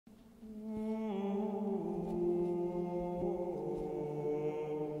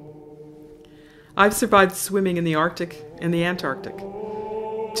I've survived swimming in the Arctic and the Antarctic.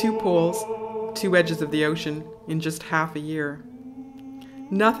 2 poles, 2 edges of the ocean in just half a year.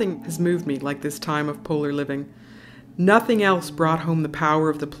 Nothing has moved me like this time of polar living. Nothing else brought home the power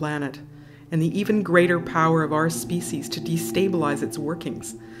of the planet and the even greater power of our species to destabilize its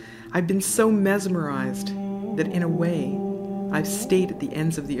workings. I've been so mesmerized that in a way, I've stayed at the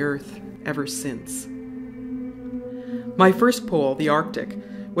ends of the earth ever since. My first pole, the Arctic,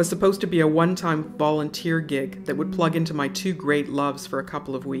 was supposed to be a one-time volunteer gig that would plug into my 2 great loves for a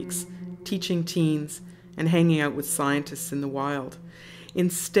couple of weeks, teaching teens and hanging out with scientists in the wild.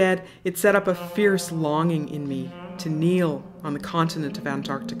 Instead, it set up a fierce longing in me to kneel on the continent of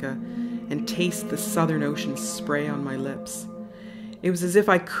Antarctica and taste the Southern Ocean's spray on my lips. It was as if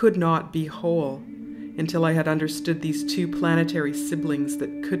I could not be whole until I had understood these 2 planetary siblings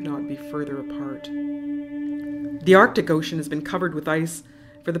that could not be further apart. The Arctic Ocean has been covered with ice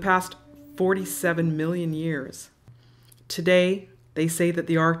for the past 47 million years. Today, they say that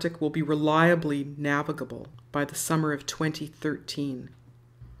the Arctic will be reliably navigable by the summer of 2013.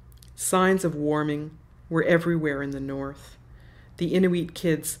 Signs of warming were everywhere in the north. The Inuit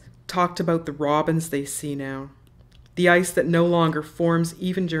kids talked about the robins they see now, the ice that no longer forms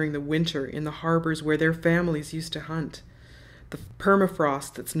even during the winter in the harbors where their families used to hunt, the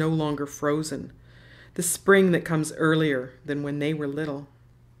permafrost that's no longer frozen, the spring that comes earlier than when they were little.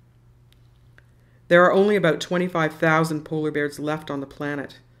 There are only about 25,000 polar bears left on the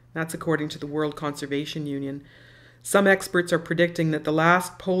planet. That's according to the World Conservation Union. Some experts are predicting that the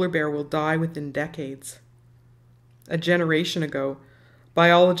last polar bear will die within decades. A generation ago,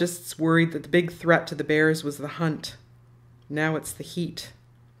 biologists worried that the big threat to the bears was the hunt. Now it's the heat.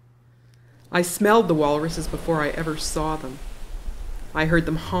 I smelled the walruses before I ever saw them. I heard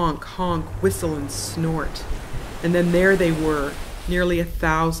them honk, honk, whistle, and snort. And then there they were, nearly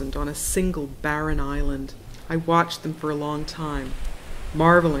 1,000 on a single barren island. I watched them for a long time,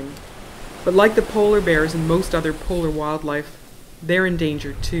 marveling. But like the polar bears and most other polar wildlife, they're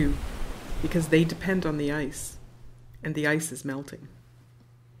endangered too, because they depend on the ice, and the ice is melting.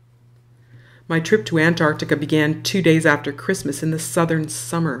 My trip to Antarctica began 2 days after Christmas in the southern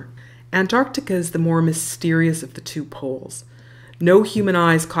summer. Antarctica is the more mysterious of the 2 poles. No human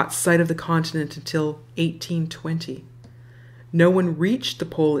eyes caught sight of the continent until 1820. No one reached the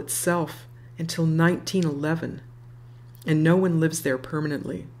pole itself until 1911, and no one lives there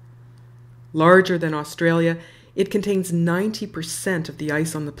permanently. Larger than Australia, it contains 90% of the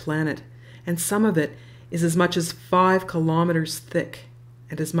ice on the planet, and some of it is as much as 5 kilometers thick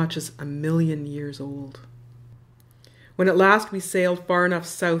and as much as 1 million years old. When at last we sailed far enough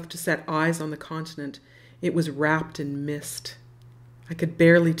south to set eyes on the continent, it was wrapped in mist. I could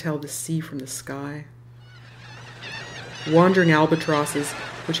barely tell the sea from the sky. Wandering albatrosses,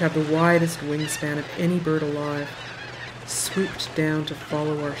 which have the widest wingspan of any bird alive, swooped down to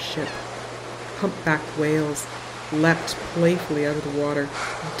follow our ship. Humpbacked whales leapt playfully out of the water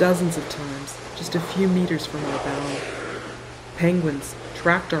dozens of times, just a few meters from our bow. Penguins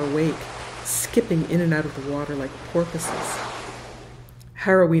tracked our wake, skipping in and out of the water like porpoises.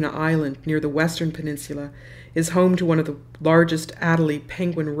 Harawina Island, near the Western Peninsula, is home to one of the largest Adelie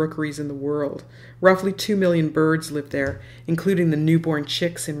penguin rookeries in the world. Roughly 2 million birds live there, including the newborn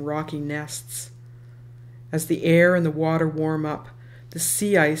chicks in rocky nests. As the air and the water warm up, the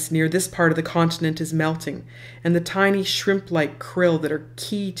sea ice near this part of the continent is melting, and the tiny shrimp-like krill that are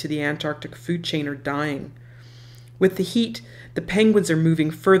key to the Antarctic food chain are dying. With the heat, the penguins are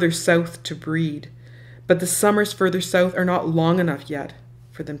moving further south to breed, but the summers further south are not long enough yet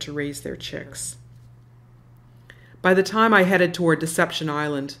for them to raise their chicks. By the time I headed toward Deception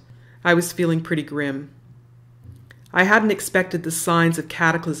Island, I was feeling pretty grim. I hadn't expected the signs of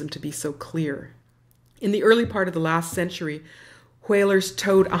cataclysm to be so clear. In the early part of the last century, whalers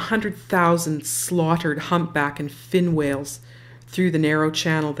towed 100,000 slaughtered humpback and fin whales through the narrow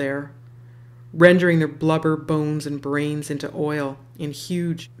channel there, rendering their blubber, bones, and brains into oil in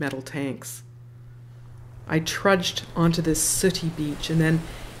huge metal tanks. I trudged onto this sooty beach and then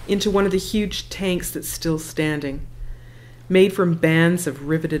into one of the huge tanks that's still standing. Made from bands of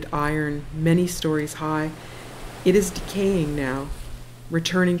riveted iron, many stories high, it is decaying now,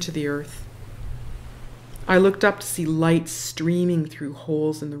 returning to the earth. I looked up to see light streaming through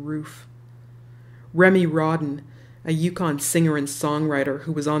holes in the roof. Remy Rodden, a Yukon singer and songwriter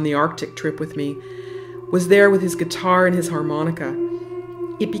who was on the Arctic trip with me, was there with his guitar and his harmonica.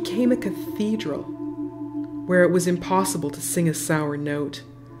 It became a cathedral where it was impossible to sing a sour note.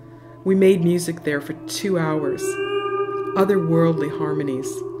 We made music there for 2 hours, otherworldly harmonies,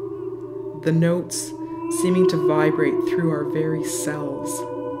 the notes seeming to vibrate through our very cells.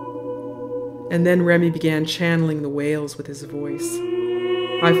 And then Remy began channeling the whales with his voice.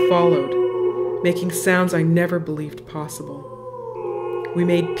 I followed, making sounds I never believed possible. We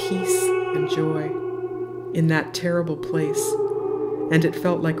made peace and joy in that terrible place, and it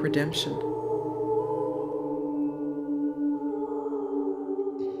felt like redemption.